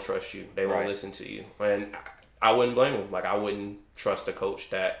they won't trust you. They won't listen to you, and I wouldn't blame them. Like I wouldn't trust a coach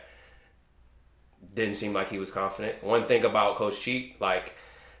that didn't seem like he was confident. One thing about Coach Cheek, like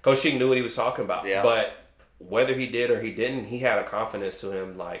Coach Cheek knew what he was talking about, but whether he did or he didn't, he had a confidence to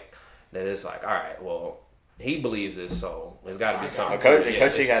him, like that. It's like, all right, well, he believes this, so it's got to be something.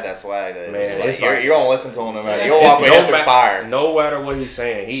 Coach G got that swag. You're gonna listen to him no matter. You're gonna walk away through fire. No matter what he's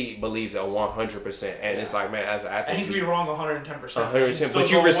saying, he believes it 100%. And it's like, man, as an athlete, and he could be wrong 110%. 100%, but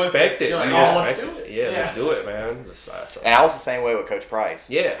you respect it. You respect it. Yeah, let's do it, man. And I was the same way with Coach Price.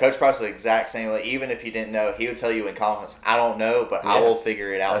 Yeah, Coach Price was the exact same way. Even if he didn't know, he would tell you in confidence, "I don't know, but I will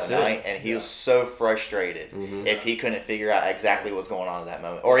figure it out tonight." And he was so frustrated if he couldn't figure out exactly what's going on at that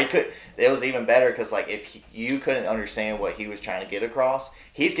moment, or he could. It was even better because like if you couldn't understand what he was trying to get across,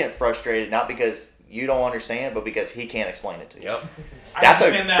 he's getting frustrated not because you don't understand, but because he can't explain it to you. Yep.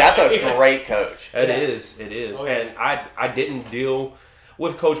 That's a great coach. It is. Oh, yeah. And I didn't deal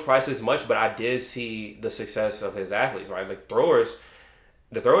with Coach Price as much, but I did see the success of his athletes. Right, like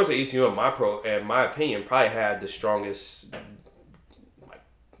the throwers at ECU in my opinion probably had the strongest. Like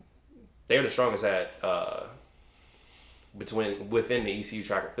they're the strongest at within the ECU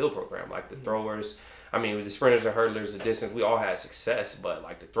track and field program. Like the throwers. I mean, with the sprinters, the hurdlers, the distance, we all had success, but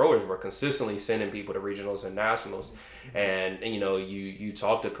like the throwers were consistently sending people to regionals and nationals. And you know, you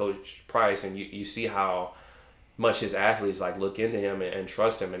talk to Coach Price and you see how much his athletes like look into him and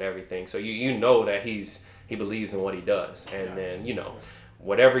trust him and everything. So you know that he believes in what he does. And then, you know,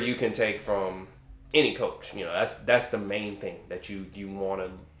 whatever you can take from any coach, you know, that's the main thing that you want to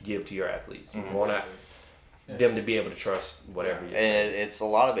give to your athletes. You want them to be able to trust whatever you're saying. And it's a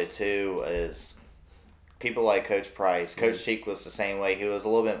lot of it too is people like Coach Price. Coach Cheek was the same way. He was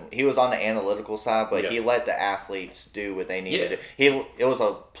on the analytical side, but he let the athletes do what they needed to do. It was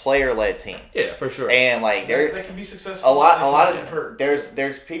a player-led team. Yeah, for sure. And like that can be successful. A lot of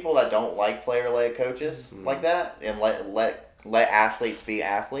there's people that don't like player-led coaches like that and let athletes be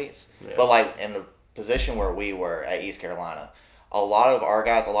athletes. Yeah. But like in the position where we were at East Carolina, a lot of our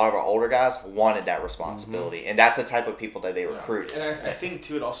older guys wanted that responsibility, and that's the type of people that they recruited. And I think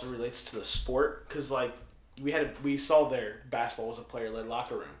too, it also relates to the sport because like we saw their basketball was a player-led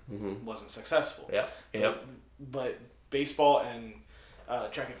locker room, wasn't successful. But baseball and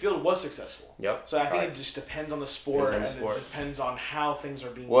track and field was successful. So I think it just depends on the sport, and it depends on how things are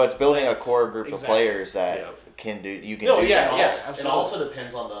being. Well, it's building a core group of players that can do. You can. No, absolutely. It also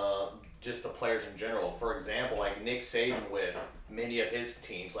depends on the players in general. For example, like Nick Saban with many of his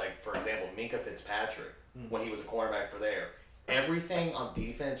teams, like for example Minka Fitzpatrick when he was a cornerback for there. Everything on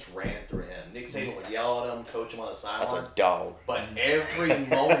defense ran through him. Nick Saban would yell at him, coach him on the sidelines. That's a dog. But every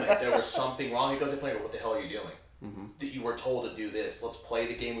moment there was something wrong. He'd go to the player, what the hell are you doing? That you were told to do this. Let's play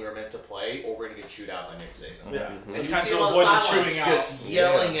the game we were meant to play, or we're going to get chewed out by Nick Saban. And you see him on the sidelines just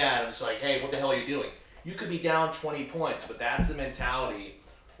yelling at him. It's like, hey, what the hell are you doing? You could be down 20 points, but that's the mentality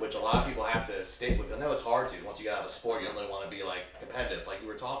which a lot of people have to stick with. I know it's hard to. Once you get out of a sport, you don't really want to be like competitive, like you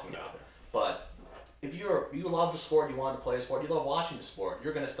were talking about. But if you love the sport, you want to play a sport, you love watching the sport,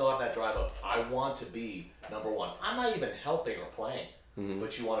 you're going to still have that drive of, I want to be number one. I'm not even helping or playing,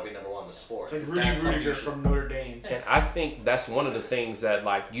 but you want to be number one in the sport. It's like Rudy Rudiger from Notre Dame. And I think that's one of the things that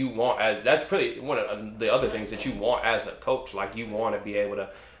like you want that's pretty one of the other things that you want as a coach. Like you want to be able to,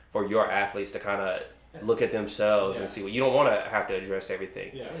 for your athletes to kind of look at themselves and see what you don't want to have to address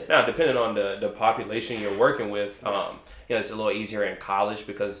everything. Now, depending on the population you're working with, you know, it's a little easier in college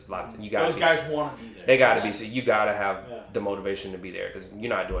because a lot of you guys want to be there. They got to be. So you got to have the motivation to be there because you're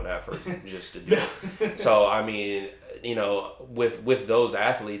not doing that for just to do it. So I mean, you know, with those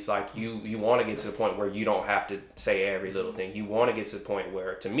athletes, like you want to get to the point where you don't have to say every little thing. You want to get to the point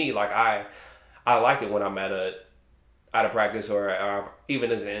where, to me, like I like it when I'm at a practice or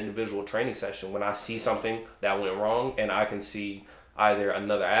even as an individual training session, when I see something that went wrong and I can see either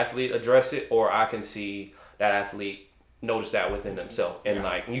another athlete address it or I can see that athlete notice that within themselves. And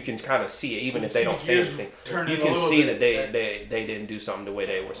like you can kind of see it even if they don't say anything. You can see that they didn't do something the way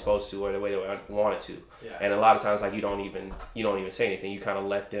they were supposed to or the way they wanted to. And a lot of times like you don't even say anything. You kind of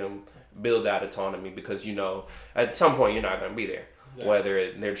let them build that autonomy because you know at some point you're not going to be there.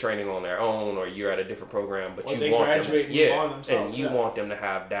 Whether they're training on their own or you're at a different program, but you want them, and you want them to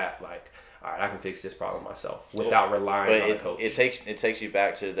have that like, all right, I can fix this problem myself without relying on a coach. It takes you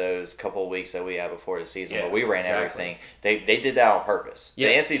back to those couple of weeks that we had before the season where we ran everything. They did that on purpose. The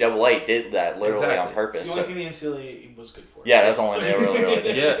NCAA did that literally on purpose. It's the only thing the NCAA was good for. Yeah, that's the only thing they really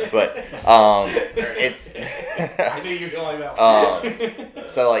did. But it's. I knew you were going like that.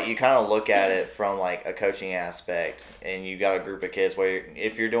 So like you kind of look at it from like a coaching aspect, and you got a group of kids where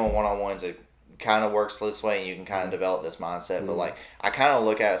if you're doing one-on-ones, it kind of works this way and you can kind of develop this mindset. But like I kind of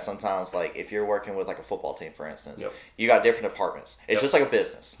look at it sometimes like if you're working with like a football team, for instance, you got different departments. It's just like a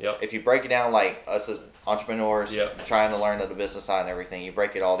business. If you break it down like us as entrepreneurs trying to learn the business side and everything, you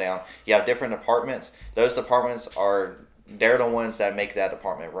break it all down. You have different departments. Those departments are they're the ones that make that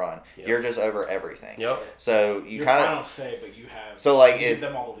department run. Yep. You're just over everything. Yep. So you kind of final say, but you have give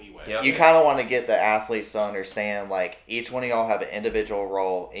them all the leeway. Yep. You kind of want to get the athletes to understand, like, each one of y'all have an individual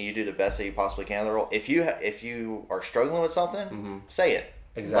role, and you do the best that you possibly can in the role. If you are struggling with something, say it.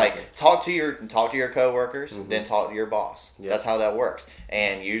 Exactly. Like, talk to your coworkers, then talk to your boss. Yep. That's how that works.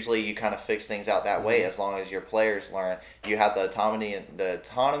 And usually you kind of fix things out that way, as long as your players learn. You have the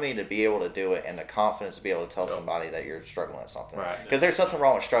autonomy to be able to do it, and the confidence to be able to tell somebody that you're struggling with something. Right. Because there's nothing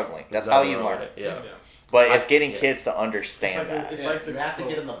wrong with struggling. That's how you learn. Yeah. But it's getting kids to understand that. It's like you have to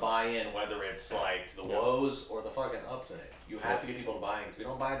get them to buy in, whether it's like the woes or the fucking ups in it. You have to get people to buy in. If you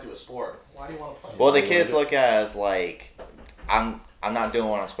don't buy into a sport, why do you want to play? Well, the kids look at it as like, I'm not doing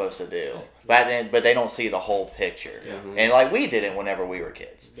what I'm supposed to do. But they don't see the whole picture. Yeah. And like we did it whenever we were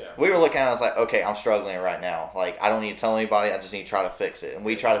kids. Yeah. We were looking at it as like, okay, I'm struggling right now. Like, I don't need to tell anybody. I just need to try to fix it. And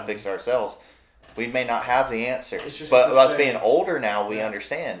we try to fix it ourselves. We may not have the answers. But us being older now, we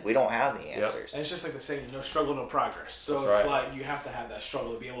understand. We don't have the answers. And it's just like the saying, no struggle, no progress. So That's it's right. like you have to have that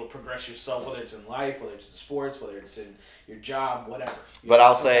struggle to be able to progress yourself, whether it's in life, whether it's in sports, whether it's in your job, whatever. But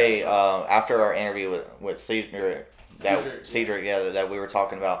I'll say, after our interview with Cedric, that we were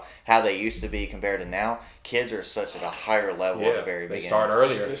talking about how they used to be compared to now, kids are such at a higher level at the very beginning. They start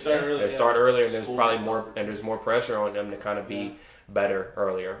earlier. They start earlier, and there's School probably and there's more pressure on them to kind of be better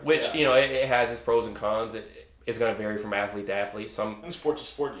earlier. Which it has its pros and cons. It's going to vary from athlete to athlete. And sport to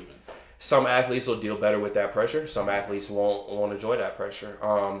sport even. Some athletes will deal better with that pressure. Some athletes won't enjoy that pressure.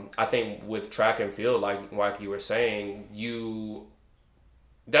 I think with track and field, like you were saying,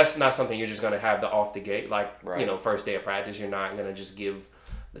 that's not something you're just going to have off the gate. Like, first day of practice, you're not going to just give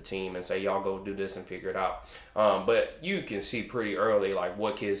the team and say, y'all go do this and figure it out. But you can see pretty early, like,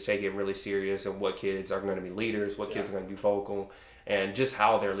 what kids take it really serious and what kids are going to be leaders, what kids are going to be vocal, and just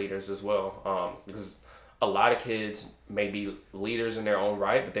how they're leaders as well. Because a lot of kids may be leaders in their own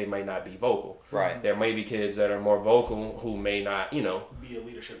right, but they may not be vocal. Right. There may be kids that are more vocal who may not, be a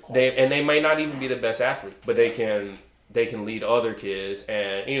leadership quality. they may not even be the best athlete, but they can lead other kids,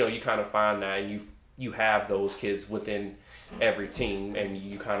 and you kind of find that, and you have those kids within every team, and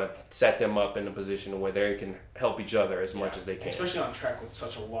you kind of set them up in a position where they can help each other as much as they can. Especially on track with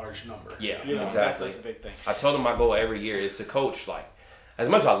such a large number. Yeah, exactly. That's a big thing. I told them my goal every year is to coach, like, as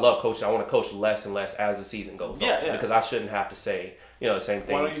much as I love coaching, I want to coach less and less as the season goes on. Because I shouldn't have to say, the same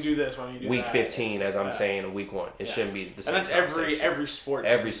thing. Why don't you do this? Why don't you do week that? 15 as I'm saying in week 1. It shouldn't be the same. And that's every sport.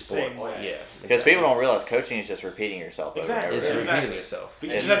 Every the sport. Same way. Yeah. Because people don't realize coaching is just repeating yourself. Exactly. Over and over. It's repeating yourself. But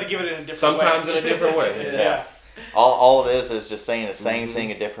you just have to give it in a different way. Sometimes in a different way. Yeah. All it is just saying the same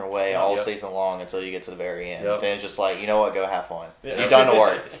thing a different way all season long until you get to the very end. Then it's just like, you know what, go have fun. You've done the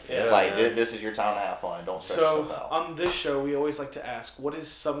work. This is your time to have fun. Don't stress yourself out. On this show, we always like to ask, what is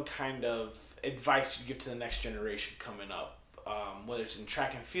some kind of advice you give to the next generation coming up? Whether it's in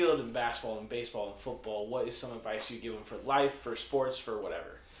track and field, in basketball, and baseball, and football, what is some advice you give them for life, for sports, for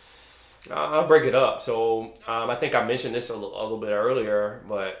whatever? I'll break it up. So I think I mentioned this a little bit earlier,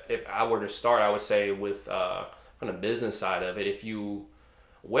 but if I were to start, I would say with on the business side of it,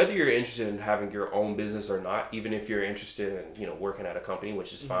 whether you're interested in having your own business or not, even if you're interested in working at a company,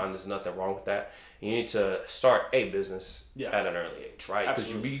 which is fine, there's nothing wrong with that. You need to start a business at an early age, right?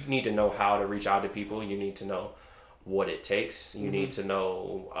 Because you need to know how to reach out to people. You need to know what it takes. You need to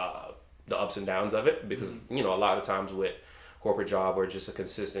know the ups and downs of it, because a lot of times with corporate job or just a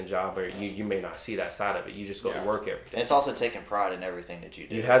consistent job, or you may not see that side of it. You just go to work every day. And it's also taking pride in everything that you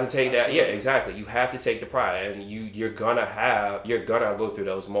do. You have to take that. Yeah, exactly. You have to take the pride, and you're gonna go through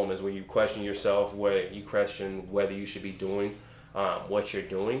those moments where you question yourself, where you question whether you should be doing what you're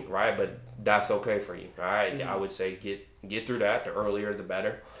doing, right? But that's okay for you, all right? I would say get through that. The earlier, the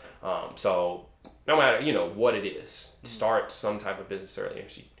better. So no matter what it is, start some type of business earlier.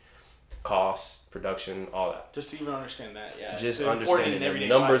 Costs, production, all that. Just to even understand that, Just understanding the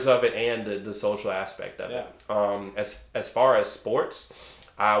numbers of it and the social aspect of it. As far as sports,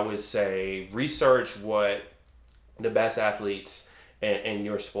 I would say research what the best athletes in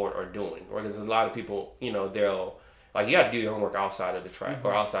your sport are doing. Because a lot of people, they'll, like, you got to do your homework outside of the track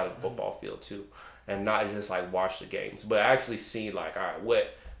or outside of the football field too. And not just like watch the games, but actually see like, all right,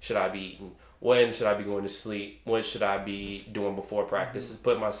 what should I be eating? When should I be going to sleep? What should I be doing before practice?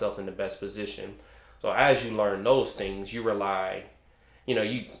 Put myself in the best position. So as you learn those things, you rely,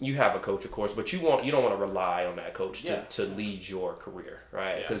 you have a coach, of course, but you don't want to rely on that coach to lead your career,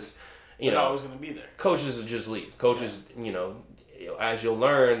 right? Because they're not always going to be there. Coaches just leave. Coaches, as you'll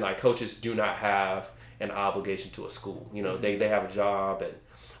learn, like, coaches do not have an obligation to a school. They have a job, and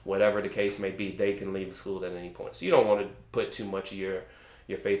whatever the case may be, they can leave the school at any point. So you don't want to put too much of your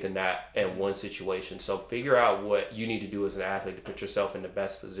your faith in that in one situation. So figure out what you need to do as an athlete to put yourself in the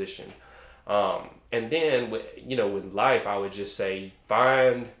best position. And then with life, I would just say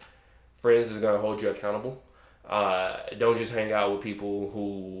find friends that's going to hold you accountable. Don't just hang out with people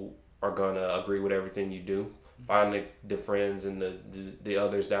who are going to agree with everything you do. Find the friends and the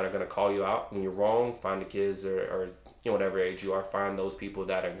others that are going to call you out when you're wrong. Find the kids or whatever age you are. Find those people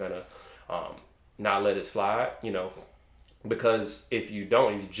that are going to not let it slide, because if you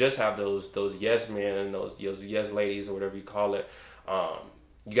don't, if you just have those yes men and those yes ladies or whatever you call it,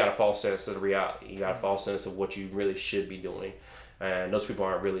 you got a false sense of the reality. You got a false sense of what you really should be doing, and those people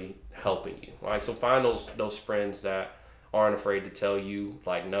aren't really helping you. Right? So find those friends that aren't afraid to tell you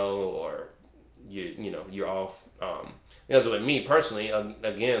like no, or you're off. Because with me personally,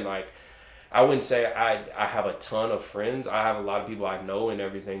 again, like I wouldn't say I have a ton of friends. I have a lot of people I know and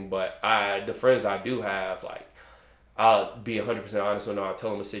everything, but the friends I do have, like, I'll be 100% honest with them. I'll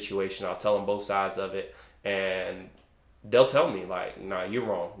tell them a situation. I'll tell them both sides of it, and they'll tell me like, "Nah, you're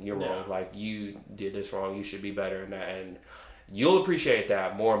wrong. You're wrong. Like you did this wrong. You should be better." And you'll appreciate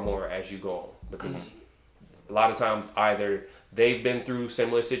that more and more as you go on, because a lot of times either they've been through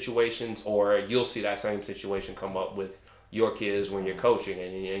similar situations, or you'll see that same situation come up with your kids when you're coaching,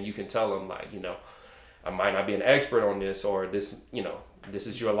 and you can tell them like, I might not be an expert on this, or this, this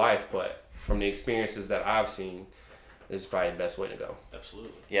is your life, but from the experiences that I've seen, this is probably the best way to go.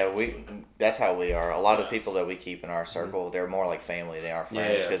 Absolutely. Yeah, that's how we are. A lot of people that we keep in our circle, they're more like family. They aren't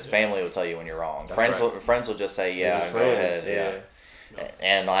friends, because family will tell you when you're wrong. Friends will just say, yeah, go ahead. Yeah.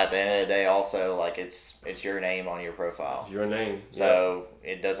 And at the end of the day, also, like, it's your name on your profile. It's your name. So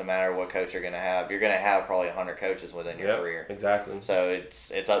it doesn't matter what coach you're going to have. You're going to have probably 100 coaches within your career. Exactly. So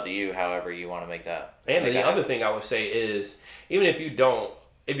it's up to you, however you want to make that. And the other thing I would say is, even if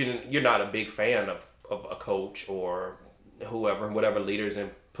you're not a big fan of a coach or whatever leaders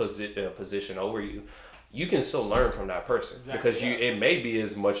in position over you, you can still learn from that person. Exactly. Because it may be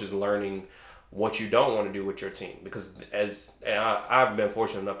as much as learning what you don't want to do with your team, because I've been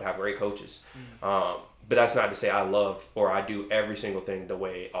fortunate enough to have great coaches, but that's not to say I love or I do every single thing the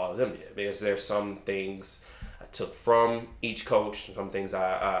way all of them did, because there's some things I took from each coach, some things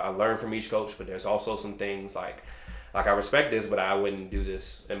I learned from each coach, but there's also some things like I respect this, but I wouldn't do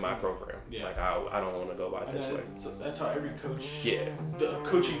this in my program. Yeah. Like I don't want to go about it this way. That's how every coach. Yeah. The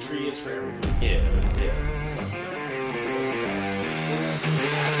coaching tree is for everybody. Yeah.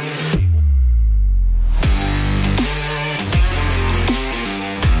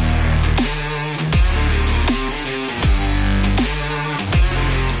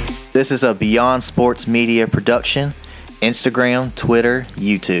 This is a Beyond Sports Media production. Instagram, Twitter,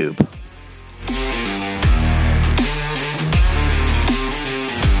 YouTube.